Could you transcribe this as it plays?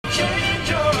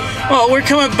Well, we're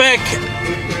coming back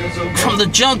from the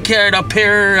junkyard up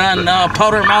here on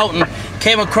Powder Mountain.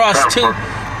 Came across 2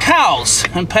 cows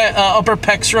on Upper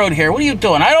Pecks Road here. What are you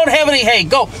doing? I don't have any hay.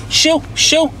 Go. Shoo.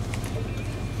 Shoo.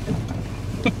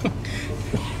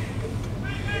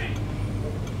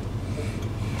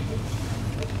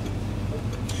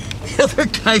 The other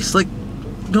guy's like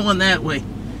going that way.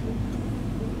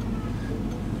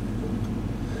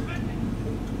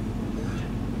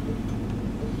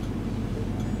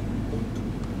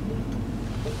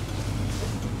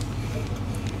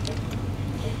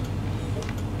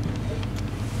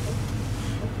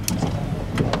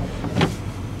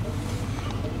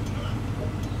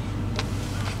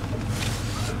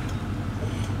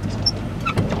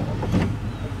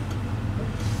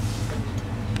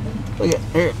 Look at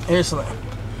here's the. I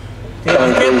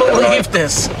can't believe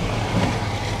this.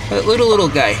 That little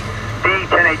guy. D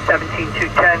 10-8-17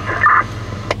 210.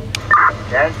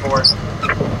 10-4.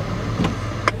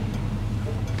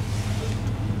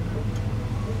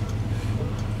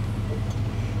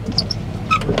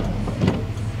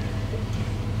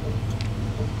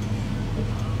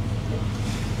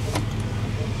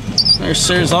 There's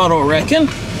Sir's Auto Wrecking.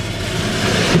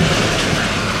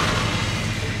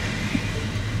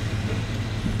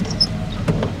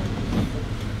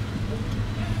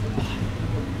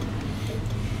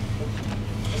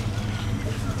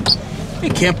 I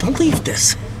can't believe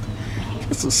this.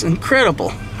 This is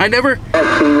incredible. I never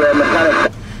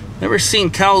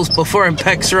seen cows before in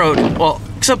Pecks Road. Well,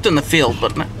 except in the field,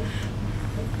 but not.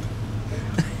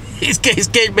 These guys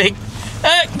can't make.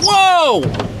 Hey, whoa!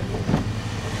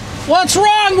 What's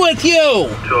wrong with you?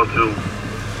 202.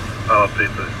 I'll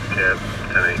update the cab.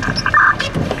 10-8.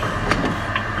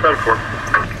 10-4.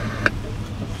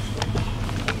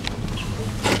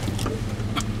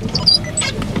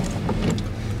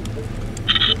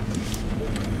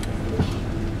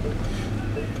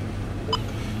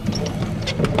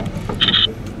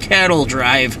 Cattle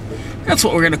drive. That's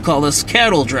what we're gonna call this,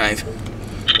 cattle drive.